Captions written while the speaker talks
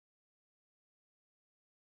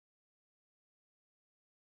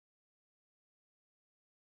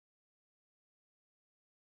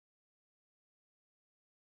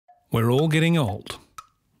We're all getting old.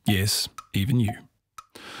 Yes, even you.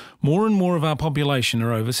 More and more of our population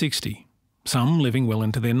are over 60, some living well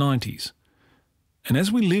into their 90s. And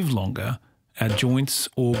as we live longer, our joints,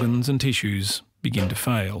 organs and tissues begin to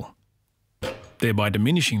fail, thereby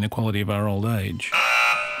diminishing the quality of our old age,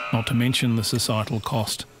 not to mention the societal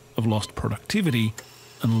cost of lost productivity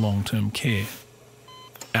and long-term care.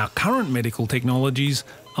 Our current medical technologies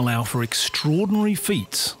allow for extraordinary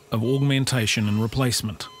feats of augmentation and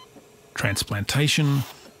replacement, transplantation,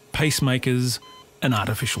 pacemakers and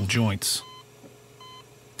artificial joints.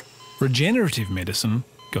 Regenerative medicine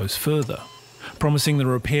goes further, promising the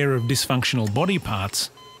repair of dysfunctional body parts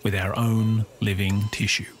with our own living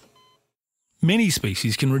tissue. Many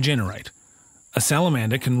species can regenerate. A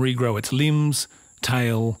salamander can regrow its limbs,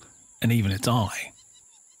 tail, and even its eye.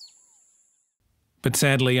 But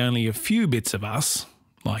sadly, only a few bits of us,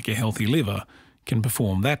 like a healthy liver, can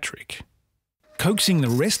perform that trick. Coaxing the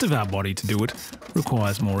rest of our body to do it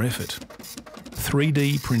requires more effort.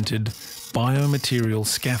 3D printed biomaterial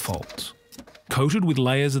scaffolds, coated with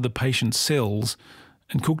layers of the patient's cells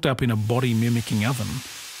and cooked up in a body-mimicking oven,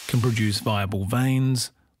 can produce viable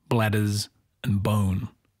veins, bladders and bone.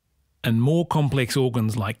 And more complex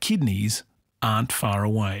organs like kidneys aren't far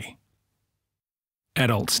away.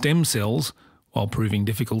 Adult stem cells, while proving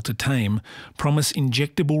difficult to tame, promise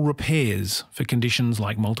injectable repairs for conditions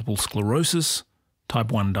like multiple sclerosis, type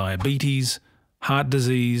 1 diabetes, heart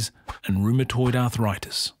disease and rheumatoid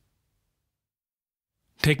arthritis.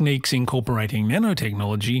 Techniques incorporating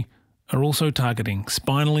nanotechnology are also targeting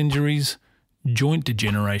spinal injuries, joint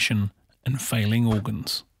degeneration and failing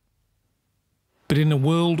organs. But in a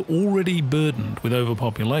world already burdened with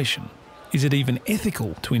overpopulation, is it even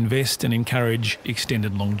ethical to invest and encourage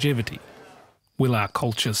extended longevity? Will our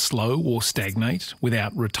culture slow or stagnate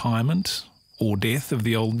without retirement or death of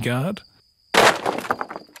the old guard?